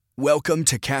Welcome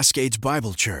to Cascades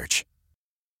Bible Church.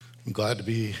 I'm glad to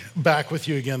be back with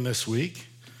you again this week,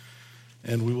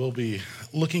 and we will be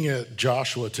looking at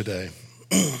Joshua today.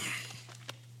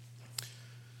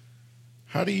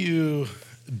 How do you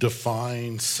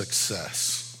define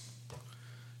success?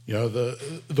 You know,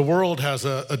 the world has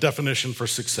a definition for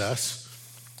success.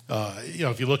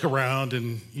 If you look around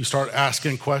and you start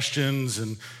asking questions,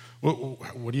 and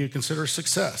what do you consider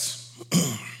success?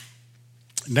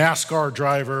 NASCAR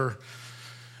driver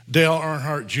Dale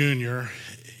Earnhardt Jr.,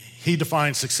 he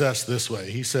defined success this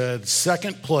way. He said,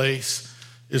 second place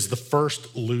is the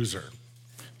first loser.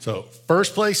 So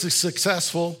first place is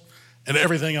successful, and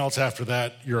everything else after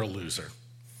that, you're a loser.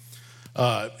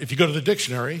 If you go to the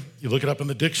dictionary, you look it up in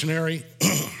the dictionary,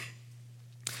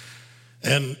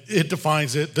 and it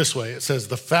defines it this way. It says,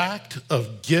 the fact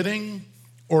of getting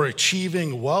or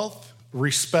achieving wealth,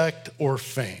 respect, or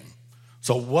fame.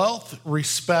 So wealth,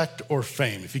 respect, or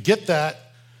fame. If you get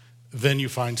that, then you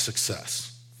find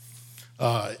success.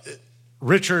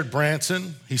 Richard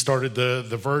Branson, he started the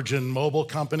Virgin Mobile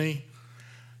Company.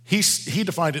 He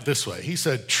defined it this way. He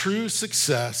said, true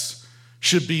success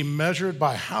should be measured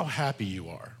by how happy you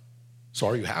are. So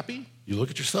are you happy? You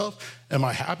look at yourself. Am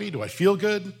I happy? Do I feel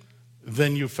good?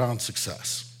 Then you've found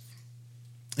success.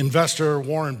 Investor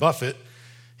Warren Buffett,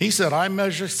 he said, I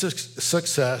measure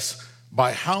success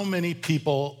by how many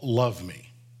people love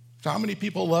me. So how many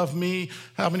people love me?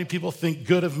 How many people think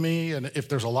good of me? And if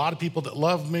there's a lot of people that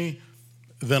love me,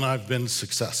 then I've been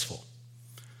successful.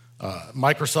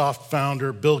 Microsoft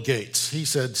founder Bill Gates, he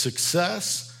said,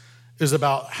 success is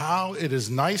about how it is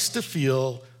nice to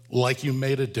feel like you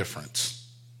made a difference.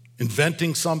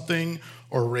 Inventing something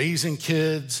or raising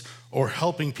kids or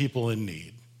helping people in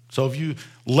need. So if you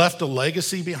left a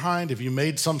legacy behind, if you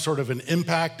made some sort of an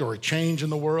impact or a change in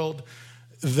the world,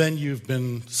 then you've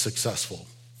been successful.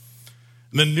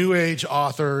 And the New Age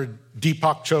author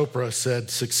Deepak Chopra said,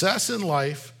 success in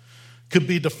life could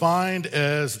be defined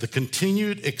as the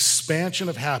continued expansion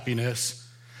of happiness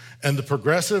and the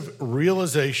progressive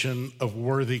realization of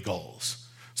worthy goals.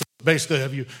 So basically,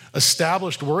 have you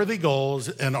established worthy goals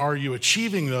and are you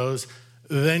achieving those?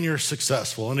 Then you're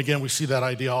successful. And again, we see that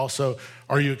idea also.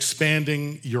 Are you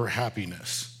expanding your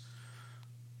happiness?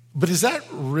 But is that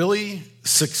really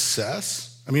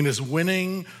success? I mean, is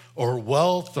winning or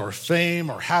wealth or fame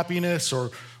or happiness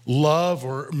or love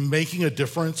or making a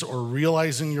difference or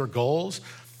realizing your goals?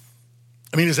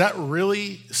 I mean, is that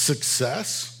really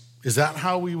success? Is that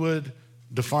how we would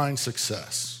define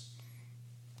success?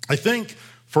 I think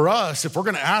for us, if we're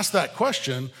going to ask that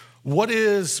question, what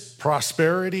is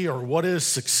prosperity or what is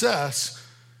success?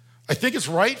 I think it's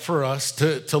right for us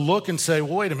to look and say,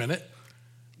 well, wait a minute.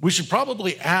 We should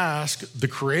probably ask the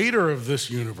creator of this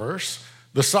universe,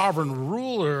 the sovereign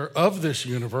ruler of this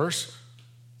universe,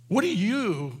 what do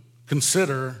you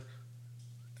consider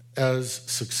as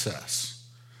success?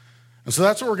 And so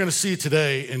that's what we're going to see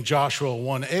today in Joshua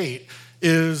 1:8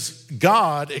 is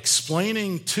God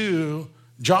explaining to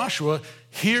Joshua,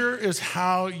 here is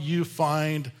how you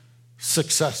find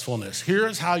successfulness. Here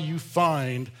is how you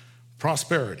find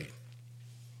prosperity.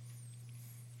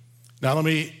 Now, let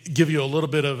me give you a little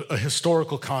bit of a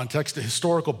historical context, a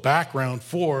historical background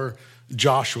for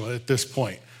Joshua at this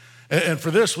point. And for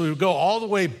this, we would go all the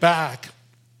way back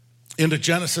into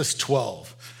Genesis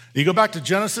 12. You go back to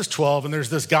Genesis 12, and there's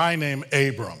this guy named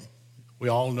Abram. We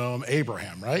all know him,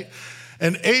 Abraham, right?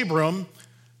 And Abram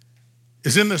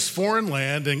is in this foreign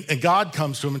land, and God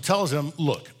comes to him and tells him,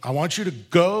 look, I want you to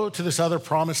go to this other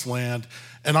promised land,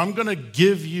 and I'm going to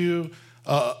give you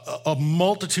a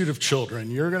multitude of children.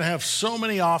 You're going to have so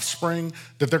many offspring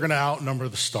that they're going to outnumber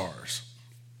the stars.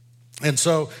 And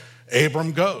so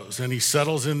Abram goes, and he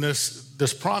settles in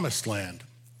this promised land.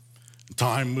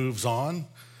 Time moves on,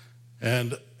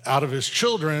 and out of his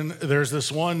children, there's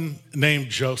this one named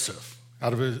Joseph,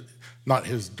 out of his, not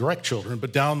his direct children,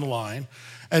 but down the line.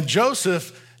 And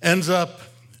Joseph ends up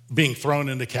being thrown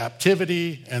into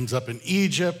captivity, ends up in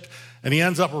Egypt, and he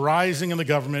ends up rising in the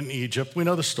government in Egypt. We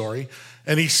know the story.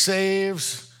 And he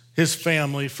saves his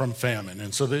family from famine.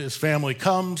 And so his family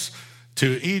comes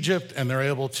to Egypt, and they're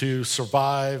able to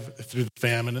survive through the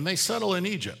famine, and they settle in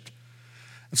Egypt.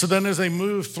 And so then as they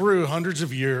move through hundreds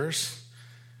of years,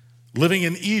 living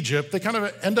in Egypt, they kind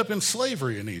of end up in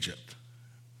slavery in Egypt.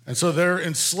 And so they're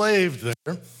enslaved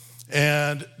there,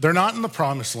 and they're not in the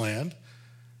promised land,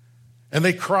 and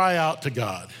they cry out to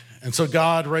God. And so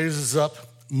God raises up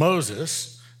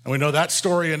Moses, and we know that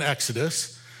story in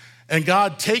Exodus, and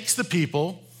God takes the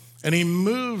people, and he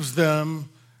moves them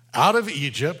out of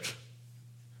Egypt,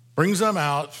 brings them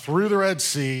out through the Red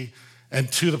Sea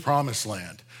and to the promised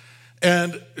land.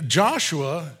 And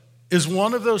Joshua is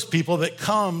one of those people that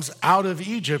comes out of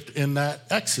Egypt in that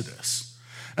Exodus.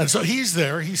 And so he's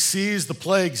there, he sees the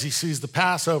plagues, he sees the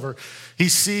Passover, he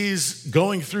sees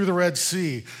going through the Red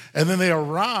Sea, and then they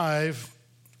arrive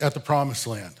at the Promised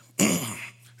Land.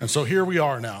 And so here we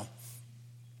are now.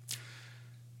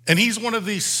 And he's one of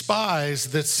these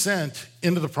spies that's sent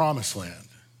into the Promised Land.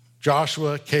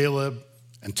 Joshua, Caleb,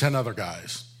 and 10 other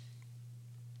guys.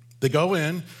 They go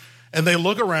in and they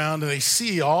look around and they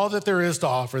see all that there is to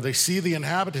offer. They see the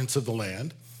inhabitants of the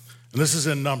land, and this is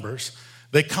in Numbers.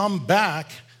 They come back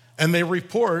and they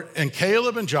report, and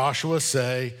Caleb and Joshua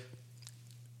say,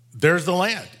 there's the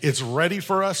land. It's ready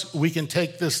for us. We can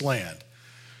take this land.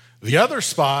 The other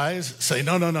spies say,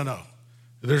 no.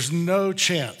 There's no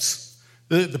chance.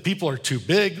 The people are too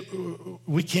big.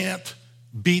 We can't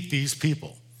beat these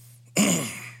people.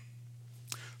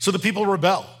 So the people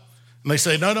rebel. And they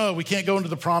say, no, we can't go into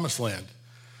the Promised Land.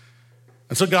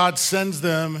 And so God sends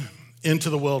them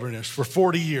into the wilderness for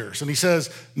 40 years. And he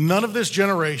says, none of this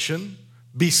generation,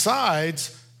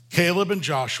 besides Caleb and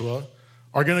Joshua,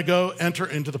 are going to go enter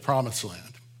into the Promised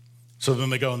Land. So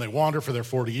then they go and they wander for their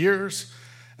 40 years.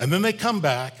 And then they come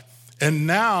back. And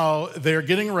now they're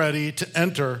getting ready to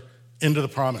enter into the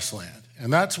Promised Land.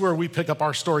 And that's where we pick up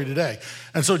our story today.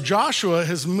 And so Joshua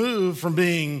has moved from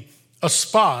being a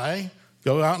spy,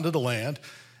 go out into the land,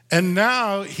 and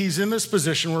now he's in this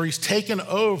position where he's taken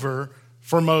over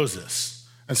for Moses.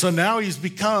 And so now he's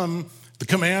become the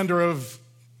commander of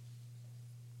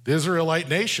the Israelite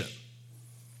nation.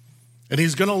 And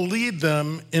he's going to lead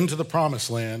them into the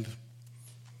Promised Land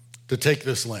to take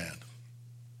this land.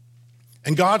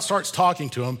 And God starts talking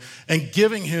to him and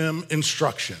giving him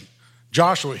instruction.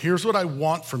 Joshua, here's what I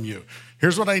want from you.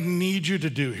 Here's what I need you to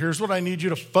do. Here's what I need you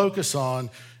to focus on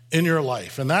in your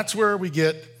life. And that's where we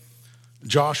get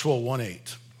Joshua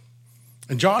 1:8.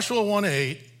 And Joshua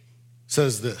 1:8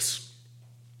 says this: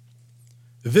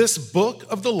 this book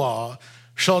of the law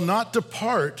shall not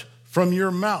depart from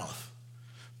your mouth,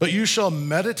 but you shall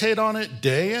meditate on it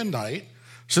day and night,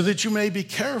 so that you may be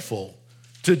careful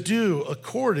to do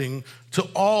according to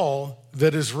all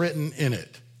that is written in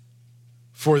it.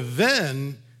 For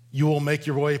then you will make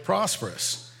your way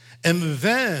prosperous, and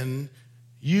then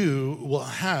you will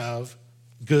have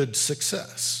good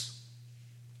success.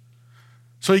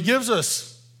 So he gives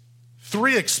us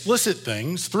three explicit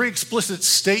things, three explicit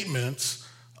statements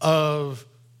of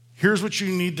here's what you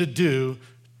need to do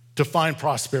to find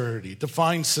prosperity, to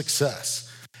find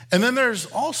success. And then there's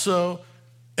also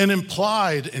an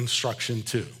implied instruction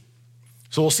too.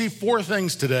 So we'll see four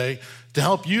things today to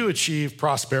help you achieve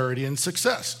prosperity and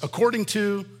success according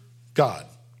to God.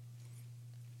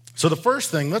 So the first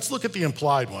thing, let's look at the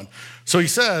implied one. So he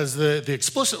says the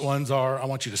explicit ones are, I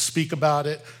want you to speak about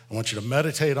it, I want you to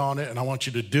meditate on it, and I want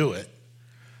you to do it.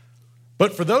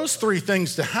 But for those three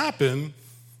things to happen,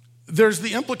 there's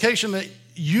the implication that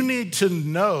you need to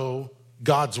know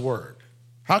God's word.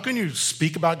 How can you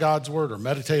speak about God's word or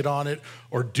meditate on it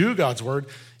or do God's word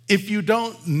if you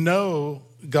don't know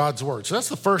God's word? So that's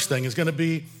the first thing, is going to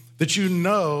be that you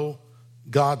know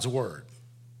God's word.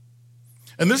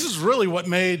 And this is really what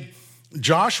made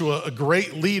Joshua a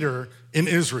great leader in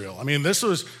Israel. I mean, this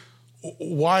was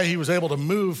why he was able to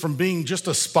move from being just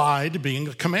a spy to being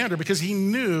a commander, because he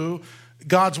knew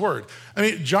God's word. I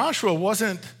mean, Joshua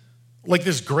wasn't like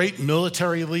this great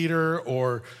military leader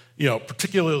or,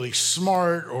 particularly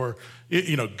smart or,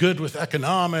 good with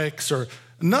economics or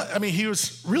not. I mean, he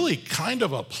was really kind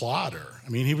of a plodder. I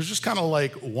mean, he was just kind of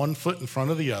like one foot in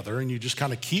front of the other, and you just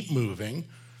kind of keep moving.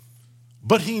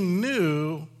 But he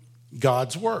knew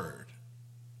God's word.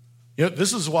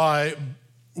 This is why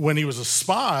when he was a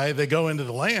spy, they go into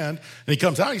the land, and he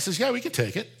comes out, he says, yeah, we can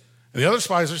take it. And the other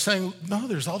spies are saying, no,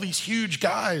 there's all these huge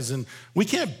guys, and we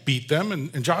can't beat them.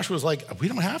 And Joshua's like, we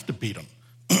don't have to beat them.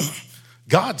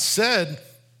 God said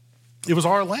it was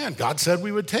our land. God said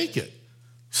we would take it.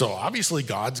 So obviously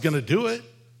God's going to do it.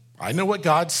 I know what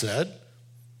God said.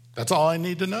 That's all I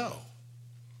need to know.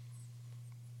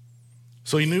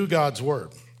 So he knew God's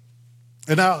word.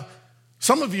 And now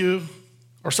some of you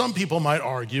or some people might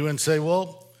argue and say,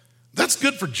 well, that's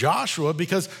good for Joshua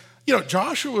because,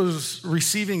 Joshua was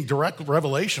receiving direct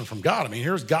revelation from God. I mean,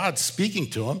 here's God speaking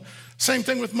to him. Same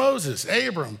thing with Moses,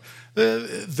 Abram.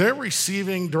 They're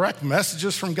receiving direct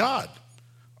messages from God.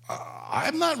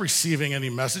 I'm not receiving any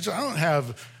message. I don't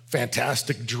have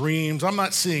fantastic dreams. I'm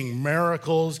not seeing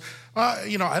miracles. I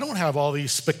don't have all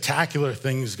these spectacular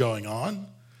things going on.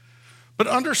 But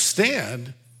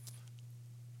understand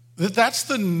that that's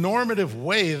the normative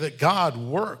way that God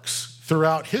works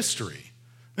throughout history.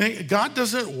 God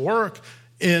doesn't work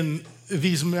in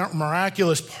these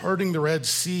miraculous parting the Red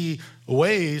Sea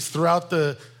ways throughout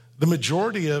the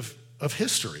majority of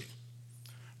history.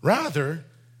 Rather,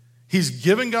 he's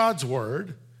given God's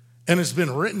word and it's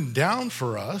been written down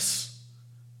for us,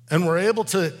 and we're able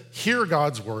to hear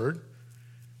God's word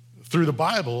through the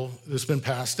Bible that's been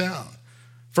passed down.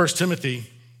 1 Timothy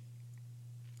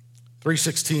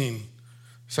 3:16,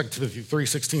 2 Timothy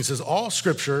 3:16 says, all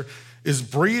scripture is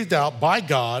breathed out by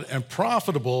God and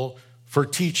profitable for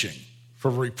teaching,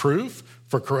 for reproof,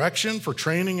 for correction, for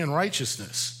training in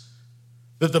righteousness,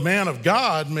 that the man of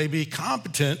God may be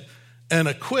competent and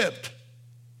equipped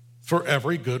for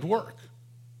every good work.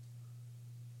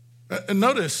 And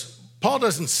notice, Paul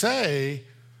doesn't say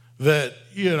that,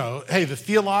 hey, the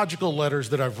theological letters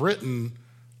that I've written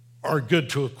are good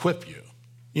to equip you.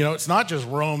 It's not just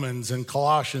Romans and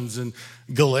Colossians and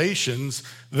Galatians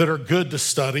that are good to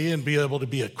study and be able to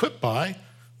be equipped by,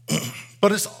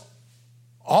 but it's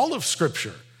all of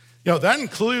Scripture. That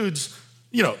includes,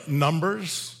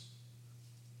 Numbers.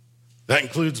 That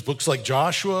includes books like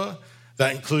Joshua.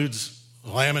 That includes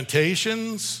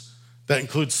Lamentations. That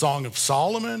includes Song of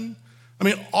Solomon.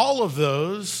 All of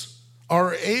those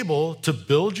are able to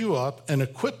build you up and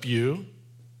equip you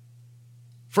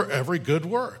for every good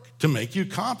work, to make you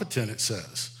competent, it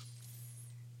says.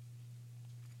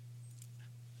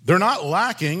 They're not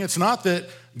lacking. It's not that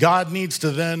God needs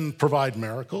to then provide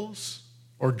miracles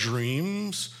or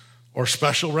dreams or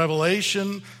special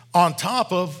revelation on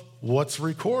top of what's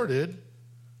recorded,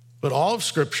 but all of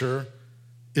Scripture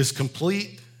is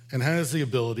complete and has the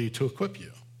ability to equip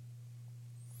you.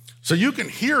 So you can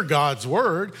hear God's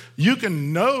word, you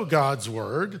can know God's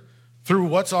word through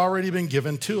what's already been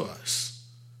given to us.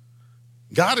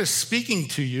 God is speaking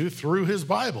to you through his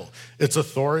Bible. It's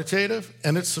authoritative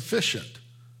and it's sufficient.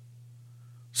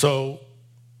 So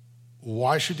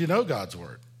why should you know God's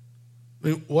word?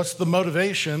 What's the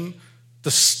motivation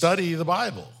to study the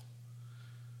Bible?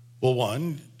 Well,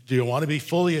 one, do you want to be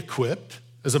fully equipped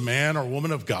as a man or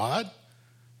woman of God?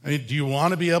 Do you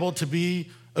want to be able to be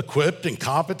equipped and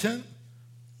competent?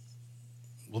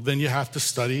 Well, then you have to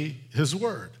study his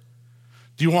word.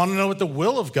 Do you want to know what the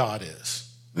will of God is?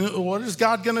 What is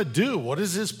God going to do? What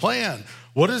is his plan?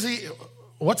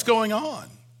 What's going on?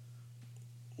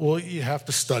 Well, you have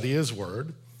to study his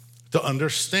word to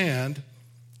understand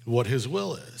what his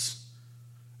will is.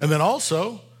 And then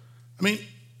also,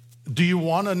 do you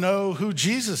want to know who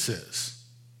Jesus is?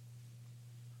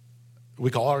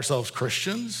 We call ourselves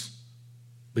Christians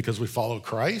because we follow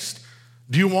Christ.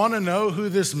 Do you want to know who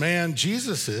this man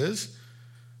Jesus is?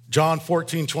 John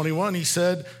 14:21, he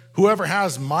said, whoever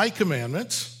has my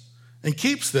commandments and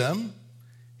keeps them,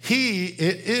 he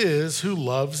it is who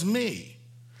loves me.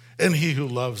 And he who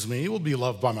loves me will be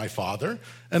loved by my Father,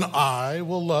 and I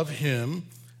will love him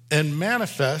and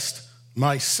manifest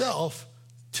myself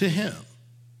to him.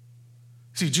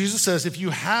 See, Jesus says, if you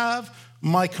have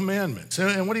my commandments,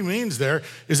 and what he means there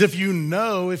is if you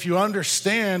know, if you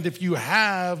understand, if you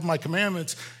have my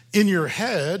commandments in your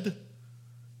head,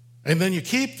 and then you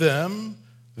keep them,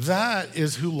 that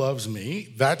is who loves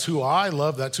me. That's who I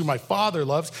love. That's who my Father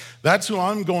loves. That's who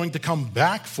I'm going to come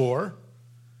back for.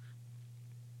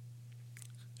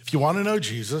 If you want to know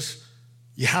Jesus,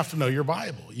 you have to know your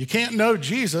Bible. You can't know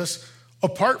Jesus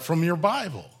apart from your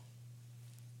Bible.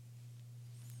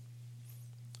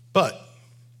 But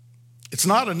it's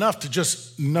not enough to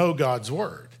just know God's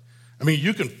word.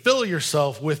 You can fill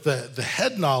yourself with the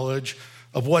head knowledge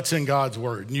of what's in God's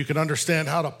word. And you can understand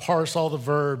how to parse all the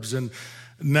verbs and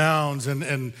nouns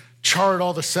and chart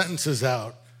all the sentences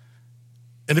out.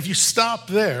 And if you stop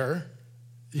there,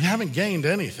 you haven't gained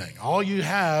anything. All you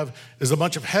have is a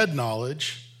bunch of head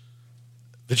knowledge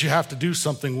that you have to do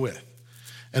something with.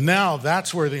 And now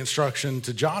that's where the instruction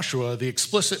to Joshua, the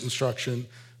explicit instruction,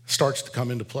 starts to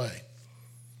come into play.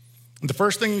 And the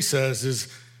first thing he says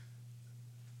is,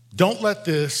 don't let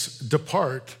this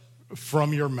depart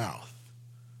from your mouth.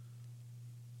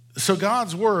 So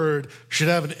God's word should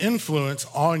have an influence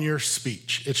on your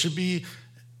speech. It should be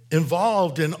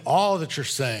involved in all that you're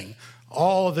saying,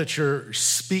 all that you're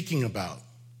speaking about.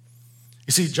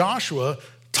 You see, Joshua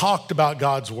talked about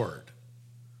God's word.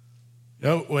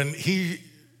 When he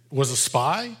was a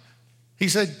spy, he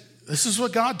said, this is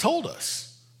what God told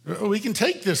us. We can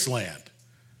take this land.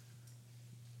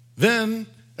 Then,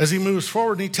 as he moves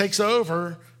forward and he takes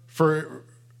over for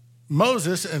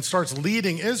Moses and starts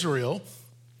leading Israel,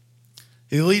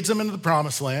 he leads them into the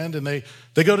promised land, and they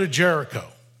go to Jericho.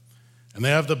 And they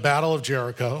have the Battle of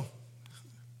Jericho.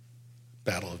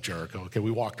 Battle of Jericho. Okay,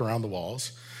 we walked around the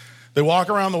walls. They walk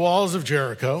around the walls of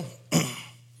Jericho.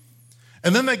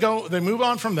 And then they move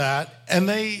on from that, and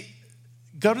they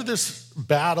go to this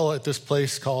battle at this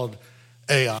place called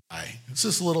Ai. It's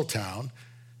this little town.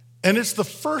 And it's the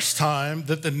first time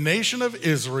that the nation of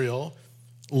Israel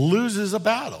loses a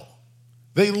battle.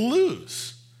 They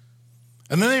lose.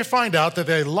 And then they find out that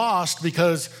they lost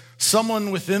because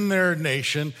someone within their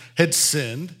nation had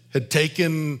sinned, had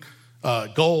taken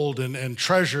gold and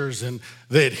treasures, and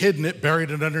they had hidden it,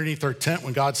 buried it underneath their tent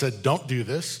when God said, don't do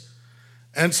this.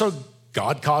 And so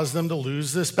God caused them to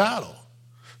lose this battle.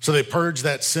 So they purge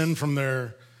that sin from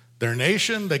their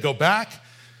nation. They go back.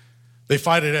 They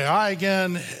fight at Ai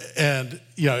again. And,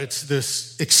 it's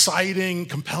this exciting,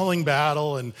 compelling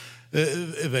battle. And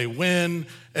they win.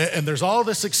 And there's all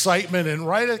this excitement. And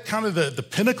right at kind of the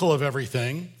pinnacle of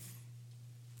everything,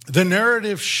 the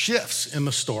narrative shifts in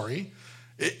the story.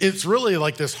 It's really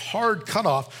like this hard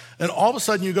cutoff. And all of a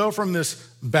sudden you go from this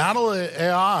battle at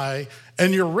Ai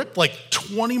and you're ripped like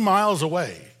 20 miles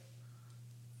away.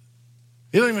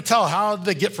 You don't even tell how did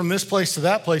they get from this place to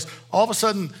that place. All of a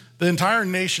sudden, the entire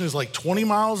nation is like 20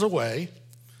 miles away,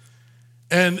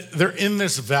 and they're in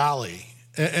this valley.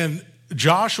 And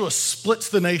Joshua splits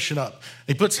the nation up.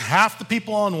 He puts half the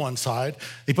people on one side.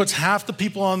 He puts half the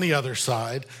people on the other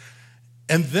side.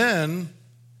 And then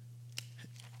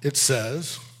it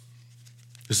says,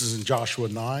 this is in Joshua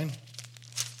 9.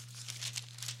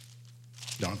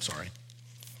 No, I'm sorry.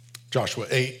 Joshua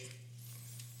 8.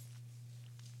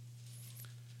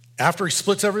 After he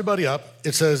splits everybody up,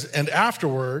 it says, and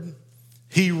afterward,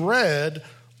 he read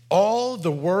all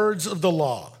the words of the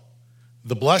law,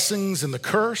 the blessings and the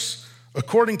curse,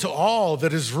 according to all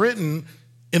that is written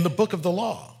in the book of the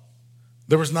law.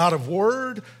 There was not a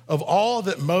word of all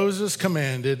that Moses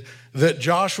commanded that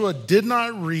Joshua did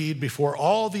not read before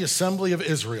all the assembly of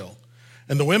Israel,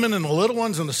 and the women and the little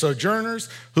ones and the sojourners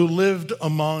who lived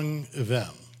among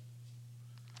them.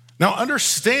 Now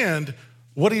understand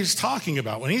what he's talking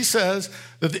about when he says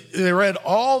that they read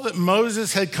all that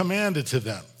Moses had commanded to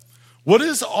them. What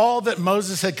is all that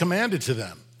Moses had commanded to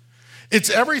them? It's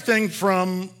everything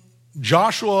from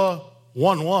Joshua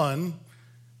 1:1.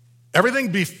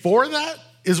 Everything before that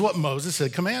is what Moses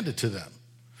had commanded to them.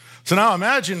 So now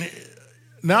imagine,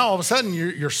 now all of a sudden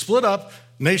you're split up,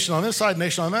 nation on this side,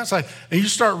 nation on that side, and you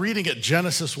start reading at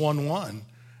Genesis 1:1,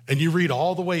 and you read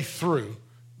all the way through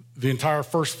the entire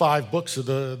first 5 books of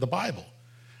the Bible.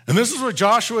 And this is what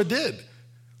Joshua did.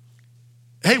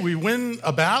 Hey, we win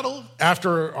a battle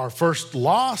after our first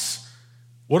loss.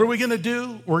 What are we going to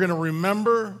do? We're going to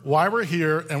remember why we're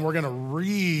here, and we're going to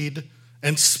read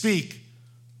and speak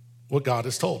what God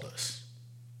has told us.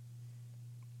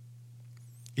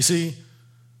 You see,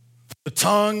 the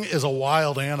tongue is a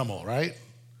wild animal, right?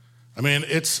 I mean,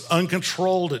 it's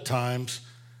uncontrolled at times,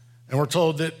 and we're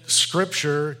told that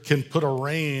Scripture can put a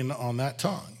rein on that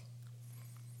tongue.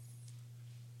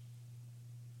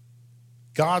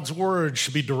 God's word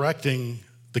should be directing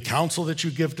the counsel that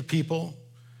you give to people.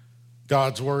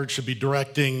 God's word should be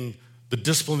directing the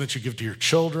discipline that you give to your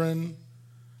children,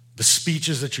 the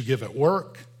speeches that you give at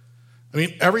work. I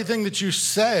mean, everything that you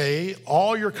say,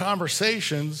 all your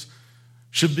conversations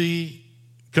should be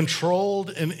controlled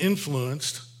and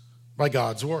influenced by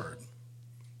God's word.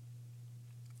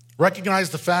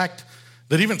 Recognize the fact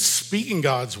that even speaking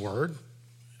God's word,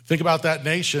 think about that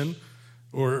nation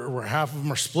where half of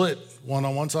them are split, one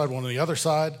on one side, one on the other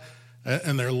side,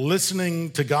 and they're listening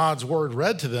to God's word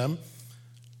read to them.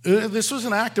 This was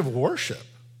an act of worship.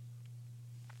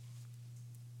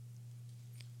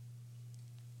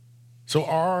 So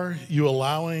are you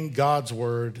allowing God's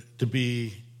word to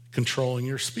be controlling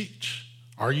your speech?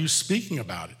 Are you speaking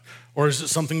about it? Or is it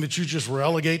something that you just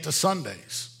relegate to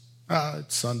Sundays?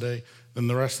 It's Sunday, then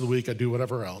the rest of the week I do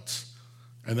whatever else,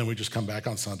 and then we just come back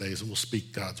on Sundays and we'll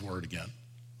speak God's word again.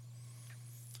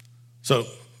 So,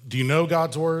 do you know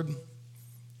God's word?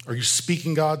 Are you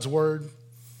speaking God's word?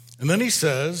 And then he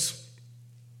says,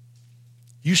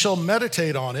 you shall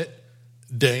meditate on it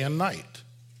day and night.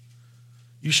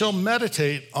 You shall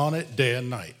meditate on it day and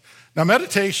night. Now,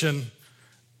 meditation,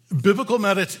 biblical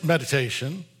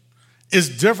meditation, is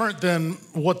different than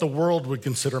what the world would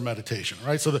consider meditation,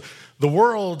 right? So the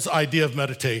world's idea of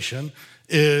meditation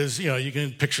is, you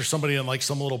can picture somebody in like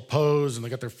some little pose and they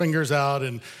got their fingers out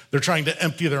and they're trying to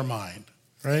empty their mind,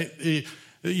 right?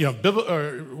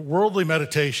 Worldly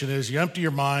meditation is you empty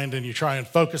your mind and you try and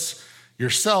focus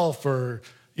yourself or,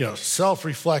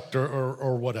 self-reflect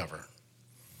or whatever.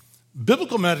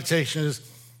 Biblical meditation is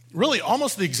really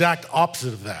almost the exact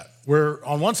opposite of that, where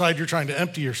on one side you're trying to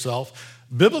empty yourself.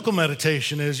 Biblical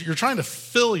meditation is you're trying to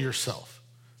fill yourself.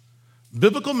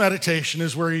 Biblical meditation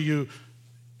is where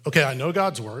I know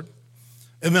God's word,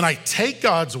 and then I take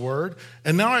God's word,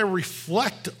 and now I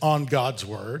reflect on God's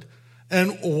word,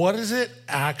 and what does it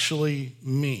actually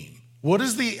mean? What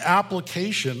is the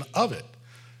application of it?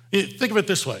 Think of it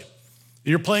this way.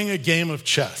 You're playing a game of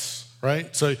chess,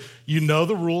 right? So you know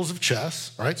the rules of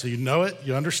chess, right? So you know it,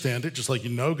 you understand it, just like you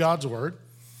know God's word.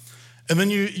 And then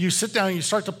you sit down and you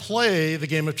start to play the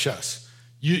game of chess.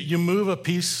 You move a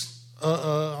piece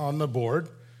on the board.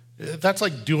 That's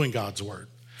like doing God's word.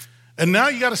 And now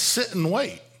you got to sit and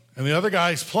wait. And the other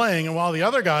guy's playing, and while the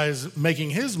other guy is making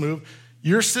his move,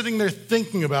 you're sitting there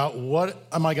thinking about, what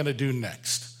am I going to do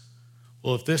next?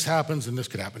 Well, if this happens, then this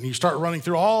could happen. You start running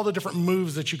through all the different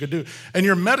moves that you could do, and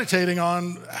you're meditating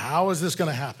on, how is this going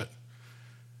to happen?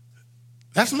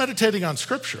 That's meditating on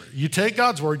Scripture. You take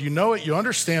God's word, you know it, you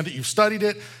understand it, you've studied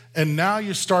it, and now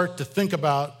you start to think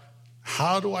about,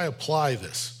 how do I apply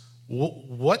this?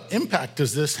 What impact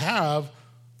does this have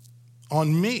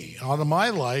on me, on my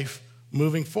life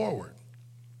moving forward?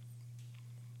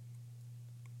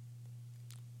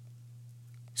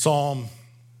 Psalm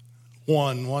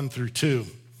 1 through 2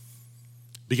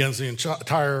 begins the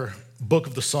entire book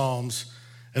of the Psalms,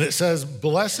 and it says,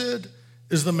 "Blessed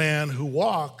is the man who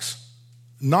walks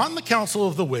not in the counsel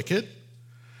of the wicked,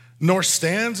 nor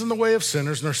stands in the way of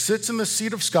sinners, nor sits in the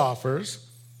seat of scoffers,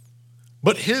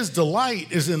 but his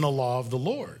delight is in the law of the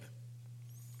Lord.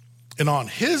 And on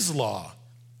his law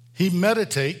he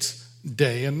meditates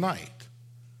day and night."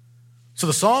 So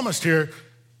the psalmist here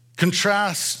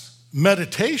contrasts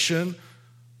meditation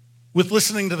with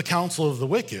listening to the counsel of the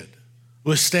wicked,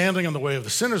 with standing in the way of the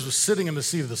sinners, with sitting in the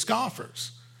seat of the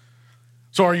scoffers.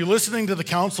 So are you listening to the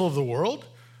counsel of the world,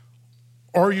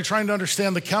 or are you trying to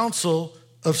understand the counsel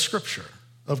of Scripture,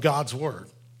 of God's word?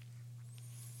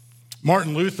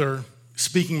 Martin Luther,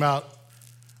 speaking about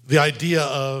the idea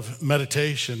of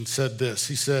meditation, said this.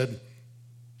 He said,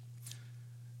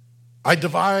 "I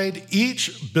divide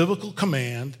each biblical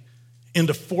command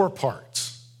into 4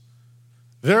 parts,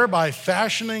 thereby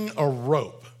fashioning a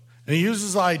rope." And he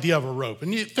uses the idea of a rope.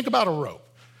 And you think about a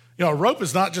rope. You know, a rope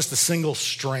is not just a single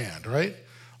strand, right?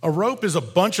 A rope is a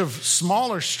bunch of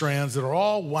smaller strands that are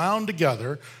all wound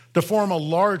together to form a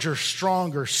larger,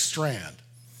 stronger strand.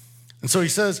 And so he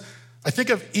says, I think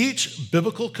of each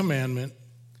biblical commandment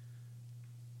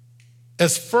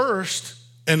as first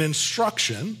an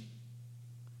instruction,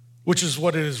 which is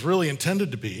what it is really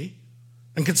intended to be,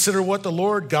 and consider what the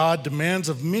Lord God demands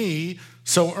of me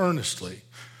so earnestly.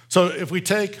 So if we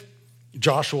take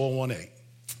Joshua 1:8,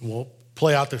 we'll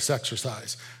play out this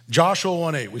exercise. Joshua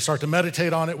 1:8, we start to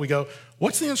meditate on it. We go,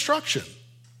 what's the instruction?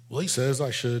 Well, he says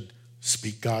I should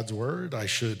speak God's word, I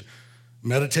should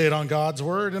meditate on God's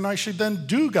word, and I should then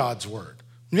do God's word.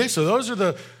 Okay, so those are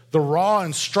the raw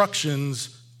instructions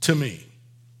to me.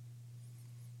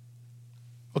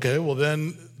 Okay, well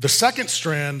then the second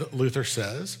strand, Luther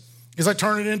says, is I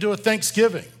turn it into a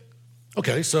thanksgiving.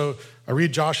 Okay, so I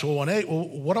read Joshua 1:8. Well,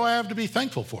 what do I have to be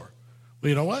thankful for? Well,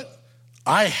 you know what?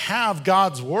 I have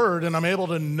God's word, and I'm able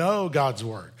to know God's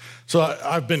word. So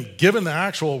I've been given the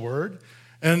actual word,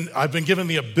 and I've been given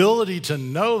the ability to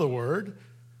know the word.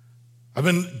 I've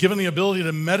been given the ability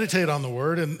to meditate on the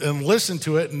word and listen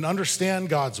to it and understand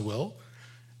God's will.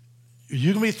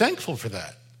 You can be thankful for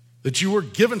that you were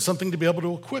given something to be able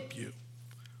to equip you.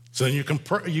 So then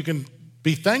you can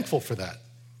be thankful for that.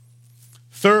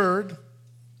 Third,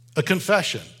 a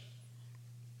confession.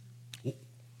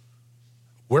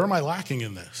 Where am I lacking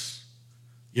in this?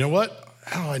 You know what?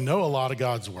 I know a lot of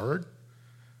God's word,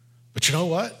 but you know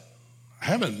what? I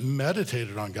haven't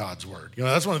meditated on God's word. You know,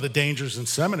 that's one of the dangers in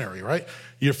seminary, right?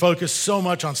 You're focused so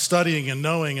much on studying and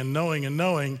knowing and knowing and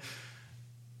knowing.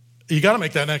 You got to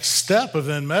make that next step of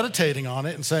then meditating on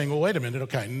it and saying, well, wait a minute,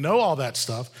 okay, I know all that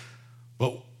stuff,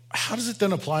 but how does it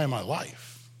then apply in my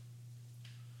life?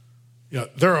 You know,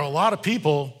 there are a lot of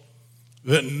people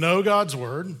that know God's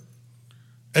word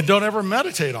and don't ever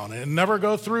meditate on it and never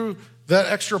go through that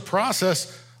extra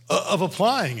process of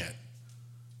applying it.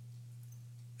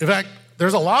 In fact,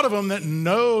 there's a lot of them that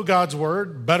know God's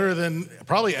word better than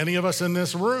probably any of us in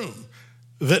this room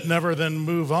that never then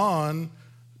move on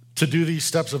to do these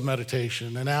steps of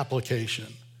meditation and application.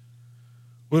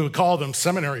 We would call them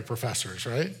seminary professors,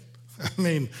 right? I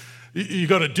mean, you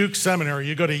go to Duke Seminary,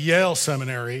 you go to Yale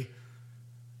Seminary,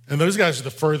 and those guys are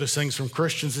the furthest things from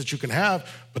Christians that you can have,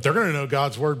 but they're going to know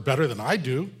God's word better than I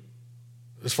do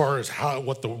as far as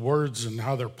what the words and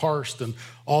how they're parsed and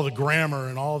all the grammar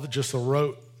and all just the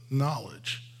rote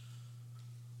knowledge.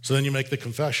 So then you make the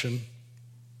confession,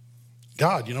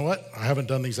 God, you know what? I haven't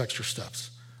done these extra steps.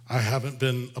 I haven't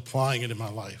been applying it in my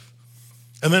life.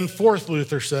 And then fourth,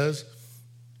 Luther says,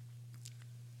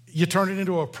 you turn it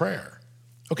into a prayer.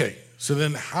 Okay, so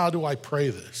then how do I pray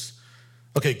this?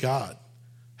 Okay, God,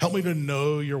 help me to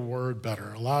know your word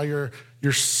better. Allow your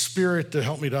your Spirit to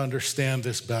help me to understand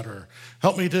this better.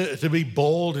 Help me to be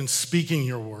bold in speaking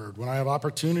your word when I have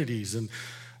opportunities, and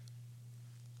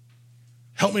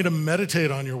help me to meditate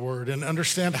on your word and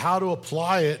understand how to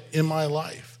apply it in my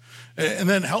life. And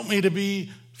then help me to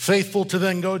be faithful to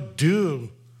then go do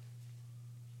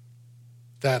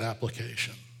that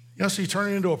application. So you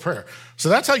turn it into a prayer. So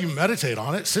that's how you meditate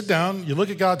on it. Sit down, you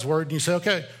look at God's word, and you say,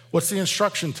 okay, what's the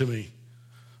instruction to me?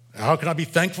 How can I be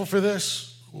thankful for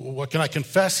this? What can I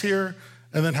confess here?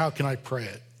 And then how can I pray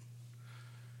it?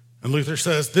 And Luther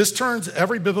says, this turns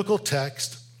every biblical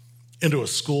text into a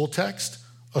school text,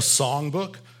 a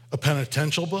songbook, a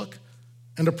penitential book,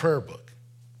 and a prayer book.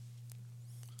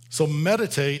 So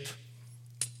meditate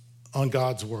on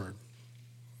God's word.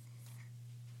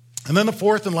 And then the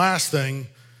fourth and last thing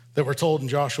that we're told in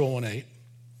Joshua 1:8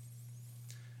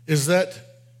 is that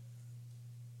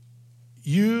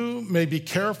you may be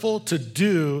careful to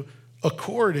do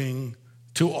according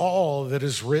to all that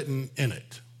is written in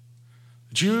it.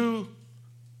 That you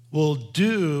will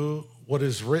do what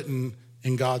is written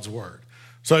in God's word.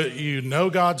 So you know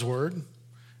God's word, and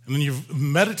then you've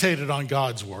meditated on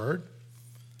God's word.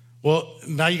 Well,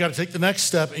 now you got to take the next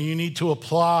step, and you need to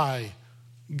apply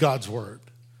God's word.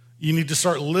 You need to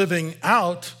start living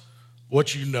out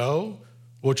what you know,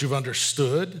 what you've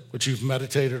understood, what you've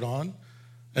meditated on,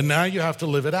 and now you have to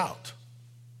live it out.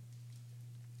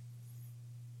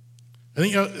 I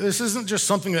think, this isn't just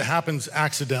something that happens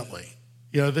accidentally.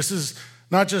 This is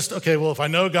not just, okay, well, if I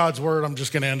know God's word, I'm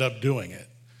just going to end up doing it.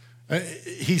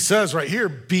 He says right here,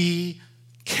 be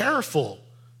careful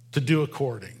to do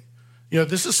according.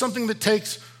 This is something that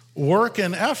takes work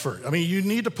and effort. I mean, you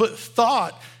need to put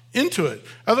thought into it.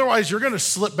 Otherwise, you're going to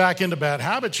slip back into bad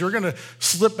habits. You're going to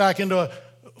slip back into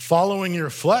following your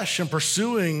flesh and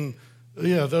pursuing,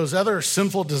 those other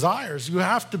sinful desires. You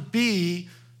have to be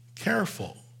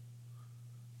careful.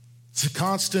 It's a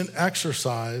constant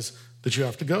exercise that you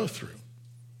have to go through.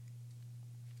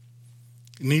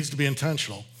 It needs to be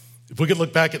intentional. If we could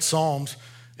look back at Psalms,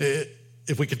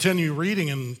 if we continue reading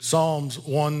in Psalms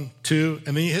 1, 2,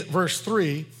 and then you hit verse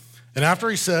 3, and after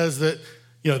he says that,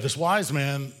 this wise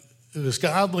man, this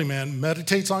godly man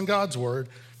meditates on God's word,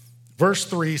 verse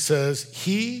 3 says,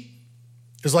 he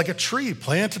is like a tree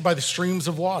planted by the streams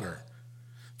of water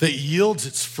that yields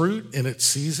its fruit in its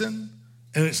season,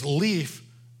 and its leaf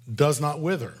does not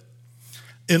wither.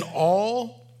 In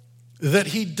all that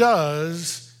he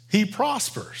does, he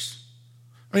prospers.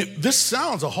 I mean, this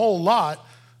sounds a whole lot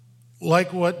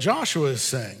like what Joshua is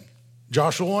saying.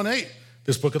 Joshua 1:8,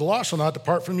 this book of the law shall not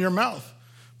depart from your mouth,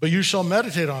 but you shall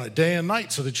meditate on it day and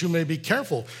night, so that you may be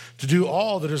careful to do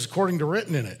all that is according to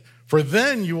written in it. For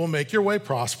then you will make your way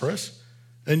prosperous,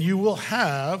 and you will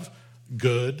have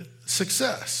good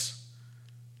success.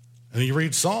 And you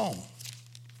read Psalm.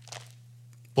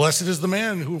 Blessed is the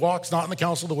man who walks not in the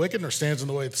counsel of the wicked, nor stands in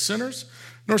the way of the sinners,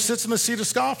 nor sits in the seat of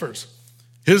scoffers.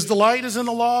 His delight is in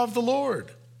the law of the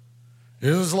Lord. In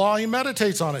his law he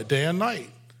meditates on it day and night.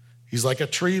 He's like a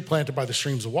tree planted by the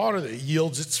streams of water that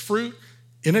yields its fruit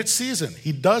in its season.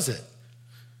 He does it,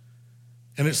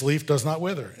 and its leaf does not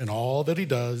wither. In all that he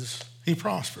does, he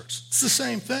prospers. It's the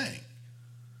same thing.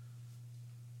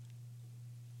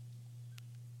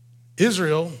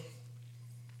 Israel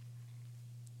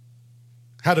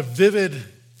had a vivid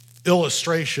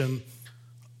illustration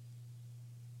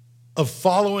of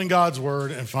following God's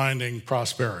word and finding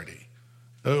prosperity.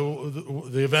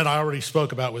 The event I already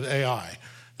spoke about with AI.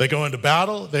 They go into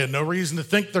battle. They had no reason to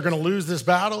think they're going to lose this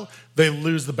battle. They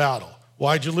lose the battle.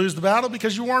 Why'd you lose the battle?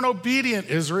 Because you weren't obedient,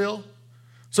 Israel.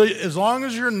 So as long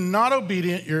as you're not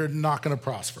obedient, you're not going to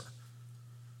prosper.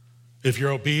 If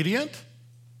you're obedient,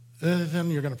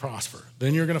 then you're going to prosper.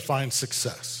 Then you're going to find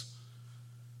success.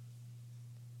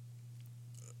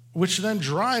 Which then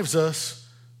drives us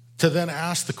to then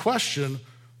ask the question,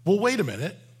 well, wait a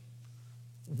minute.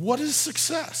 What is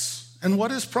success and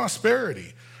what is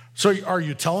prosperity? So are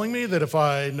you telling me that if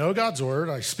I know God's word,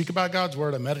 I speak about God's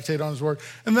word, I meditate on his word,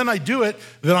 and then I do it,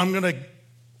 then I'm going to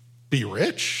be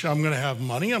rich, I'm going to have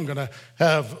money, I'm going to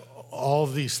have all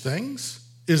of these things?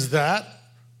 Is that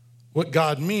what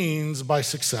God means by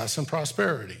success and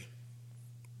prosperity?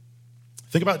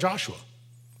 Think about Joshua.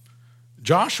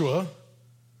 Joshua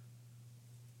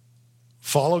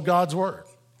followed God's word,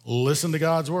 listened to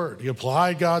God's word. He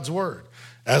applied God's word.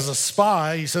 As a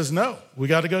spy, he says, no, we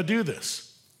got to go do this.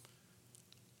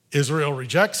 Israel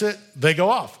rejects it. They go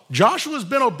off. Joshua's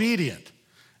been obedient.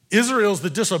 Israel's the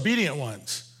disobedient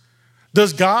ones.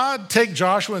 Does God take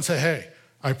Joshua and say, hey,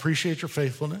 I appreciate your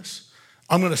faithfulness.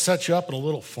 I'm going to set you up in a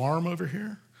little farm over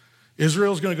here.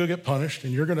 Israel's going to go get punished,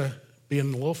 and you're going to be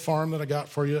in the little farm that I got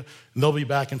for you, and they'll be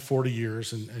back in 40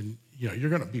 years, and you're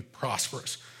going to be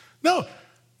prosperous. No,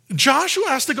 Joshua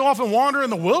has to go off and wander in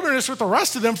the wilderness with the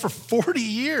rest of them for 40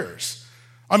 years.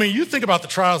 I mean, you think about the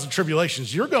trials and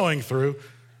tribulations you're going through.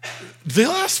 The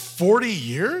last 40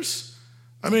 years?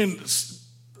 I mean,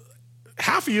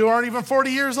 half of you aren't even 40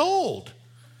 years old.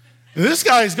 And this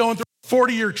guy is going through a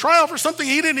 40-year trial for something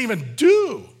he didn't even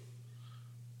do.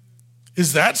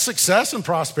 Is that success and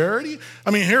prosperity?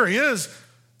 I mean, here he is.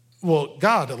 Well,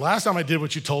 God, the last time I did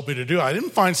what you told me to do, I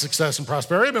didn't find success and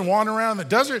prosperity. I've been wandering around in the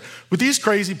desert with these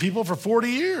crazy people for 40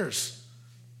 years.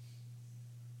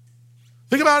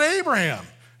 Think about Abraham.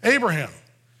 Abraham,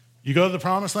 you go to the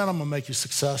promised land, I'm going to make you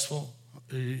successful.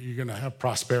 You're going to have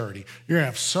prosperity. You're going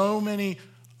to have so many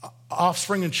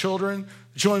offspring and children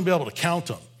that you won't be able to count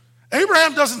them.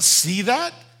 Abraham doesn't see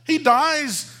that. He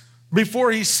dies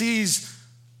before he sees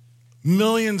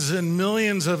millions and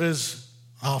millions of his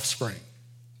offspring.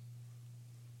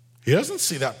 He doesn't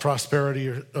see that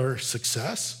prosperity or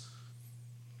success.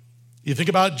 You think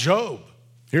about Job.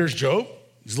 Here's Job.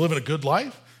 He's living a good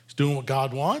life. He's doing what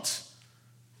God wants.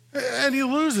 And he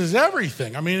loses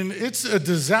everything. I mean, it's a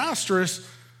disastrous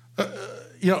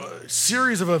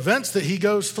series of events that he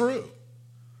goes through.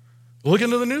 Look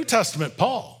into the New Testament,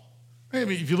 Paul.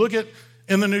 Maybe if you look at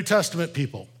in the New Testament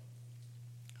people,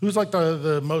 who's like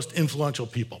the most influential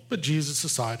people? But Jesus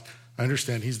aside, I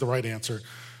understand he's the right answer.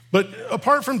 But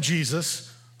apart from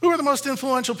Jesus, who are the most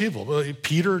influential people? Well,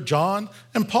 Peter, John,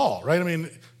 and Paul, right? I mean,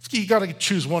 you got to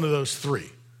choose one of those three.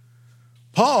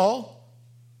 Paul,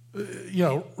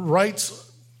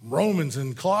 writes Romans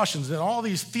and Colossians and all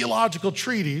these theological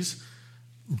treatises,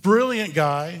 brilliant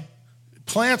guy,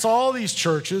 plants all these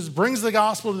churches, brings the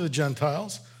gospel to the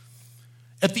Gentiles.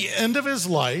 At the end of his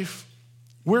life,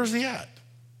 where's he at?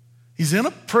 He's in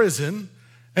a prison,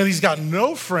 and he's got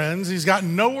no friends, he's got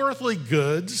no earthly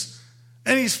goods,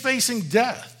 and he's facing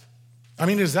death. I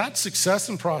mean, is that success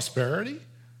and prosperity?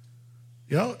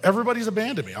 Everybody's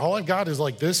abandoned me. All I've got is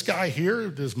like this guy here,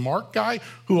 this Mark guy,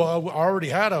 who I already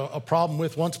had a problem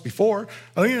with once before.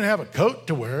 I don't even have a coat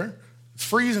to wear. It's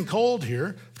freezing cold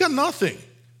here. I've got nothing.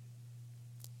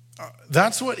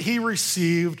 That's what he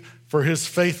received for his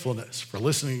faithfulness, for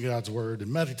listening to God's word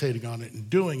and meditating on it and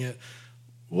doing it,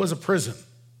 was a prison.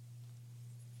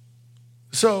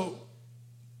 So,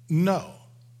 no,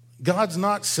 God's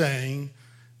not saying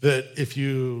that if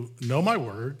you know my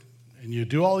word and you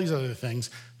do all these other things,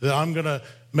 that I'm going to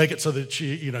make it so that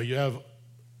you have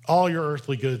all your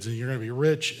earthly goods and you're going to be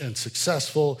rich and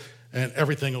successful and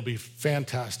everything will be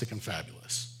fantastic and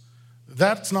fabulous.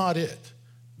 That's not it.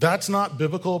 That's not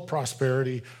biblical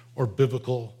prosperity or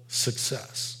biblical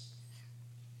success.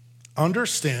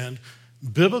 Understand,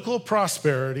 biblical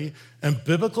prosperity and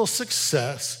biblical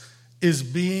success is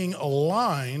being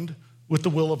aligned with the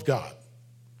will of God.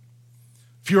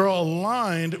 If you're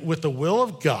aligned with the will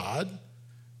of God,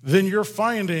 then you're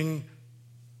finding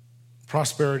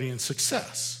prosperity and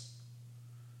success.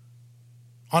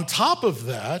 On top of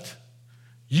that,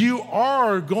 you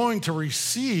are going to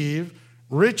receive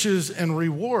riches and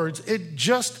rewards. It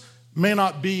just may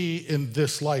not be in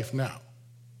this life now.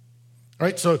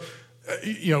 Right? So,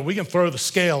 we can throw the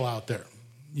scale out there.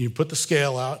 You put the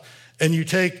scale out and you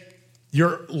take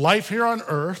your life here on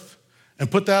earth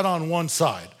and put that on one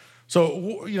side.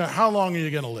 So, how long are you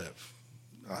going to live?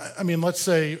 I mean, let's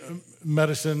say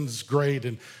medicine's great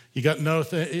and you got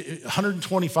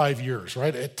 125 years,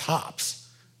 right? At tops.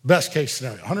 Best case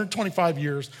scenario, 125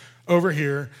 years over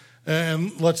here.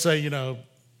 And let's say, 3/4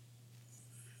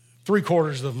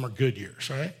 of them are good years,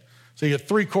 right? So you get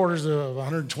 3/4 of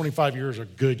 125 years are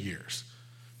good years.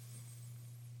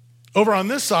 Over on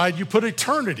this side, you put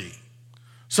eternity.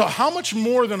 So how much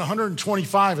more than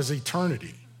 125 is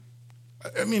eternity?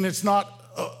 I mean, it's not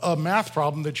a math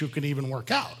problem that you can even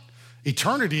work out.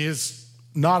 Eternity is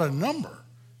not a number.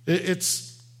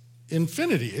 It's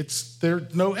infinity.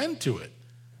 There's no end to it.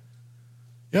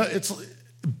 It's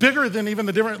bigger than even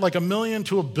the different, like 1 million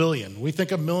to 1 billion. We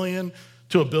think 1 million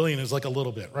to 1 billion is like a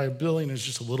little bit, right? 1 billion is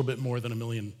just a little bit more than 1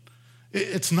 million.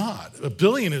 It's not. 1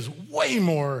 billion is way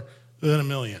more than 1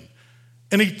 million.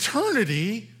 And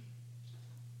eternity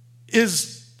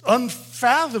is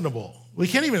unfathomable. We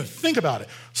can't even think about it.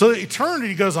 So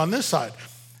eternity goes on this side.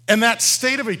 And that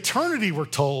state of eternity, we're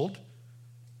told,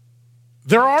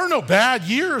 there are no bad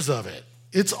years of it.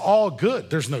 It's all good.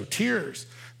 There's no tears.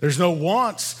 There's no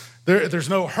wants. There's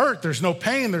no hurt. There's no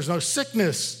pain. There's no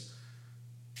sickness.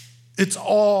 It's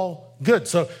all good.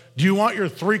 So do you want your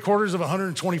 3/4 of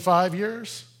 125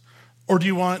 years? Or do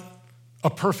you want a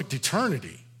perfect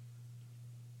eternity?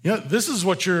 This is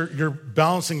what you're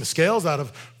balancing the scales out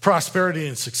of, prosperity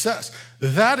and success.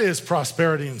 That is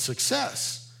prosperity and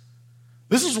success.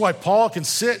 This is why Paul can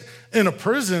sit in a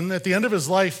prison at the end of his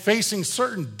life facing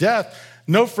certain death,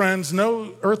 no friends,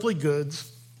 no earthly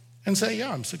goods, and say,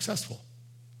 yeah, I'm successful.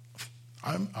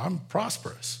 I'm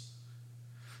prosperous.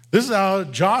 This is how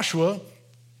Joshua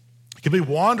could be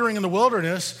wandering in the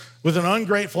wilderness with an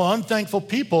ungrateful, unthankful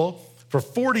people for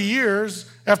 40 years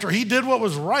after he did what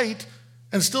was right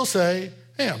and still say,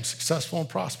 hey, I'm successful and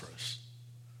prosperous.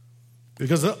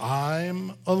 Because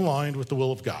I'm aligned with the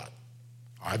will of God.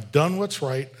 I've done what's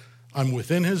right. I'm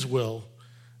within his will.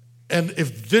 And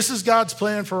if this is God's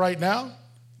plan for right now,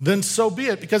 then so be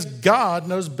it, because God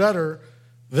knows better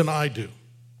than I do.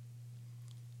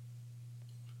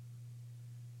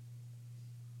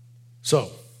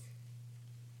 So,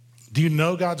 do you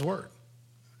know God's word?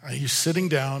 Are you sitting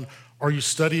down? Are you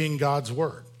studying God's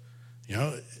word?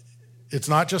 It's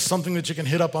not just something that you can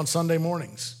hit up on Sunday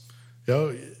mornings.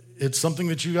 It's something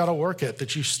that you got to work at,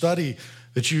 that you study,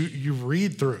 that you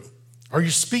read through. Are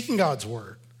you speaking God's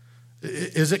word?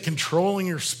 Is it controlling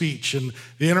your speech and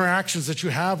the interactions that you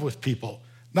have with people?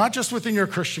 Not just within your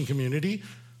Christian community,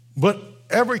 but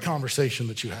every conversation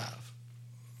that you have.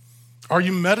 Are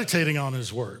you meditating on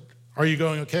his word? Are you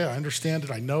going, okay, I understand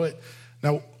it, I know it.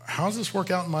 Now, how does this work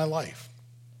out in my life?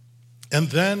 And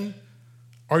then,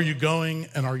 are you going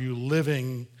and are you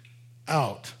living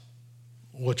out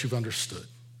what you've understood?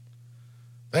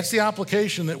 That's the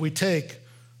application that we take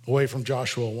away from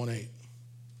Joshua 1:8.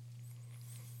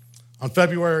 On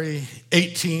February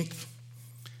 18th,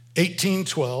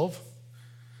 1812,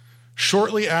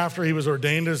 shortly after he was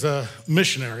ordained as a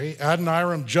missionary,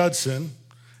 Adoniram Judson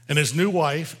and his new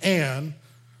wife, Anne,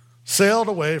 sailed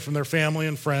away from their family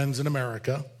and friends in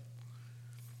America.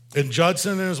 And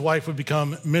Judson and his wife would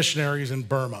become missionaries in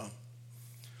Burma.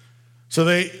 So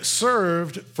they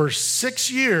served for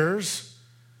 6 years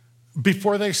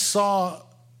before they saw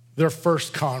their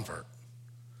first convert.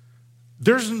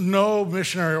 There's no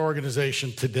missionary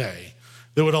organization today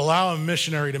that would allow a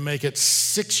missionary to make it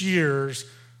 6 years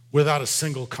without a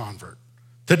single convert.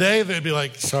 Today, they'd be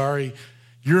like, sorry,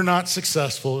 you're not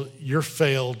successful, you're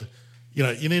failed.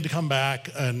 You need to come back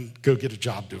and go get a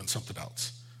job doing something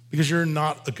else because you're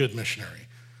not a good missionary.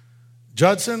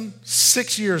 Judson,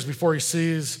 6 years before he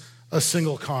sees a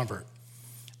single convert.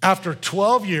 After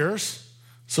 12 years,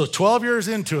 so 12 years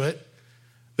into it,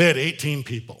 they had 18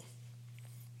 people.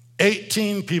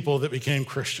 18 people that became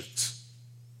Christians.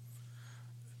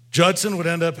 Judson would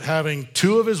end up having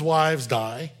 2 of his wives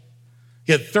die.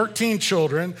 He had 13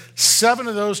 children. 7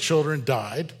 of those children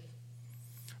died.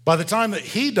 By the time that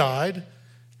he died,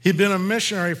 he'd been a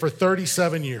missionary for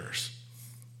 37 years.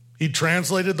 He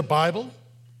translated the Bible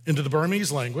into the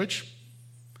Burmese language.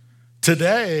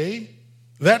 Today,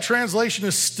 that translation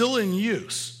is still in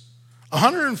use.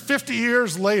 150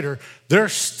 years later, they're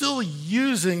still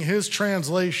using his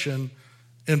translation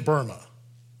in Burma.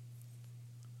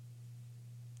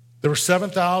 There were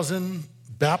 7,000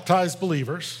 baptized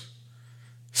believers,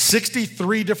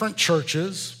 63 different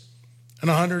churches, and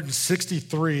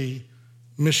 163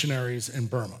 missionaries in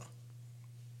Burma.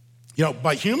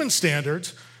 By human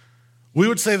standards, we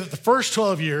would say that the first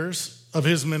 12 years of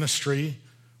his ministry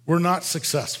were not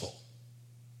successful.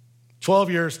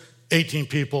 12 years, 18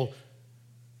 people.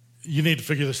 You need to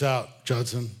figure this out,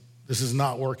 Judson. This is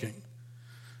not working.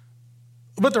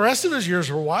 But the rest of his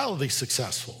years were wildly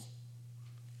successful.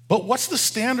 But what's the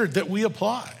standard that we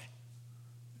apply?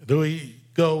 Do we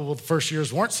go, well, the first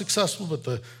years weren't successful, but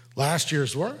the last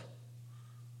years were?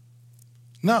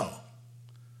 No.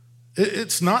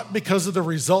 It's not because of the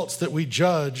results that we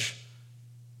judge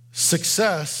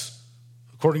success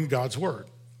according to God's word.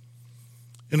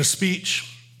 In a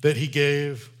speech that he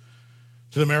gave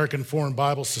to the American Foreign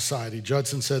Bible Society,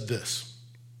 Judson said this: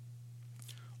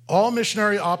 all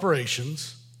missionary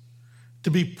operations,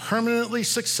 to be permanently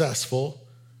successful,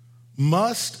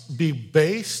 must be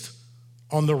based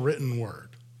on the written word.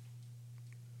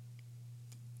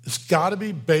 It's got to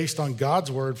be based on God's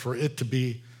word for it to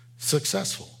be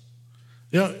successful.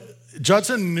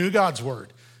 Judson knew God's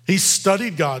word. He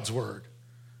studied God's word.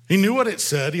 He knew what it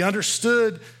said. He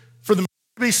understood for the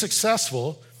mission to be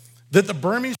successful that the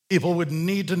Burmese people would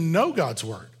need to know God's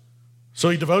word. So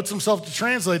he devotes himself to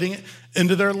translating it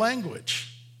into their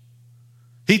language.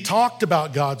 He talked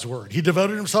about God's word. He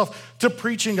devoted himself to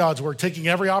preaching God's word, taking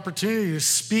every opportunity to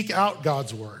speak out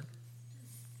God's word.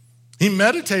 He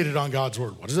meditated on God's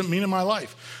word. What does it mean in my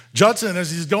life? Judson,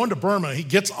 as he's going to Burma, he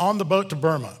gets on the boat to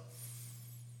Burma.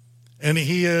 And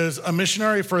he is a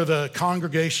missionary for the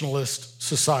Congregationalist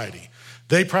Society.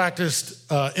 They practiced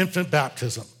infant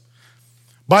baptism.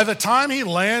 By the time he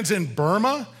lands in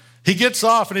Burma, he gets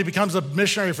off and he becomes a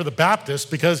missionary for the Baptists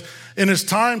because in his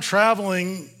time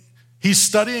traveling, he's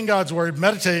studying God's word,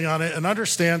 meditating on it, and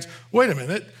understands, wait a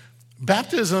minute,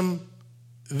 baptism,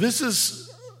 this is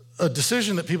a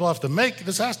decision that people have to make.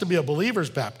 This has to be a believer's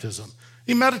baptism.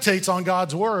 He meditates on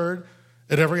God's word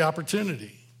at every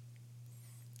opportunity.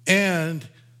 And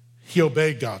he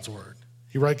obeyed God's word.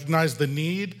 He recognized the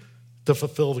need to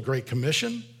fulfill the Great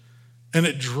Commission, and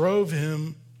it drove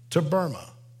him to Burma.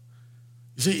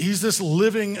 You see, he's this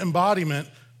living embodiment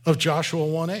of Joshua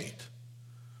 1:8.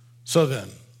 So then,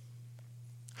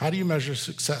 how do you measure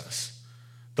success?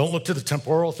 Don't look to the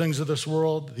temporal things of this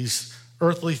world, these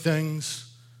earthly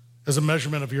things, as a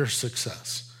measurement of your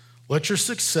success. Let your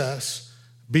success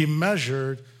be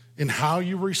measured in how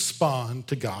you respond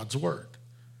to God's word,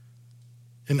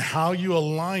 in how you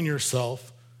align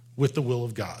yourself with the will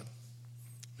of God.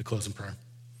 We close in prayer.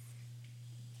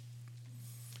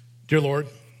 Dear Lord,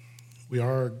 we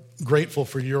are grateful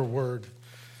for your word.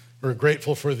 We're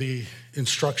grateful for the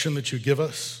instruction that you give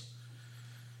us.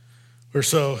 We're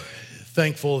so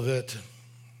thankful that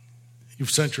you've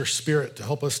sent your Spirit to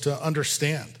help us to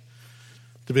understand,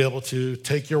 to be able to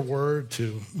take your word,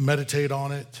 to meditate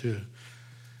on it, to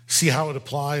see how it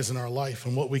applies in our life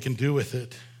and what we can do with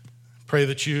it. Pray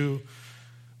that you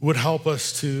would help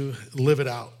us to live it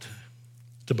out,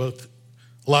 to both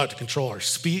allow it to control our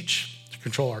speech, to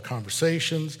control our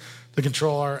conversations, to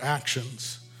control our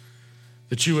actions,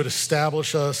 that you would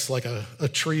establish us like a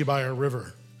tree by a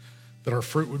river, that our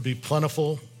fruit would be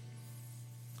plentiful,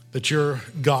 that your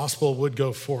gospel would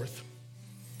go forth.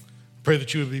 Pray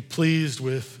that you would be pleased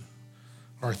with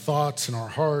our thoughts and our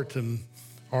heart and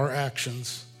our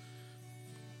actions.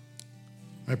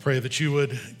 I pray that you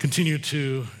would continue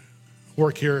to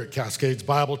work here at Cascades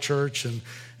Bible Church and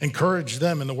encourage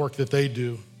them in the work that they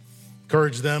do.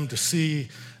 Encourage them to see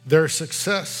their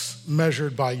success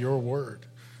measured by your word,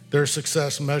 their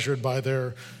success measured by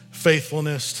their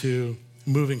faithfulness to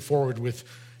moving forward with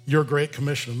your great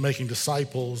commission of making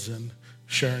disciples and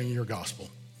sharing your gospel.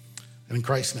 And in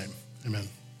Christ's name, amen.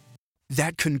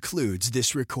 That concludes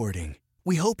this recording.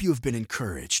 We hope you have been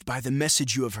encouraged by the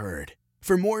message you have heard.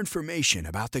 For more information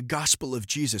about the gospel of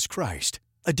Jesus Christ,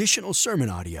 additional sermon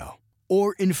audio,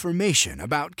 or information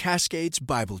about Cascades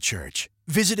Bible Church,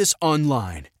 visit us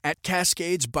online at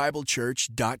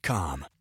cascadesbiblechurch.com.